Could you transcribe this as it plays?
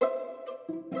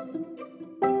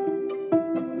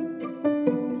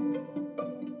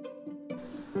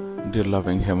Dear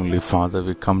loving Heavenly Father,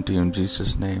 we come to you in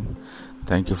Jesus' name.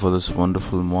 Thank you for this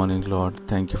wonderful morning, Lord.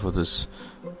 Thank you for this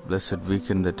blessed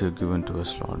weekend that you've given to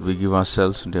us, Lord. We give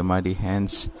ourselves into your mighty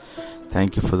hands.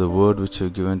 Thank you for the word which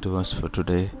you've given to us for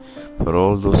today. For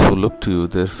all those who look to you,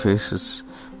 their faces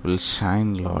will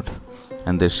shine, Lord,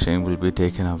 and their shame will be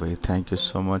taken away. Thank you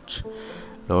so much,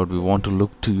 Lord. We want to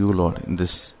look to you, Lord, in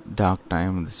this dark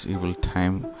time, in this evil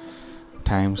times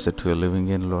that we are living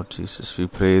in, Lord Jesus. We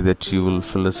pray that you will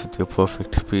fill us with your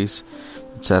perfect peace,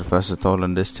 which surpasses all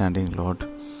understanding, Lord.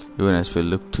 Even as we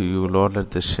look to you, Lord,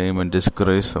 let the shame and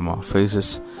disgrace from our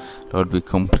faces, Lord, be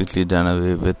completely done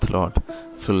away with, Lord.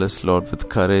 Fill us, Lord, with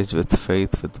courage, with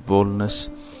faith, with boldness.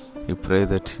 We pray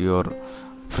that your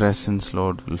presence,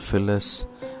 Lord, will fill us,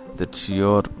 that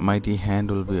your mighty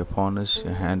hand will be upon us,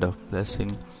 your hand of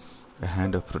blessing, your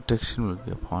hand of protection will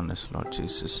be upon us, Lord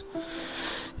Jesus.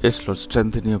 Yes, Lord,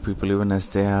 strengthen your people even as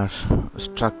they are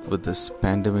struck with this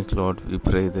pandemic, Lord. We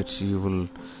pray that you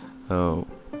will,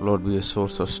 Lord, be a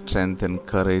source of strength and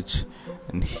courage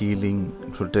and healing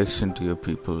and protection to your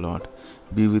people, Lord.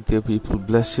 Be with your people,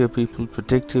 bless your people,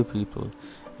 protect your people,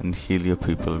 and heal your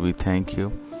people. We thank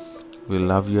you, we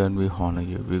love you, and we honor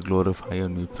you. We glorify you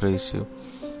and we praise you.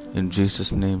 In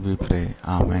Jesus' name we pray.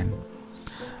 Amen.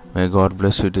 May God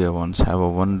bless you, dear ones. Have a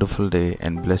wonderful day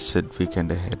and blessed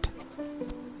weekend ahead.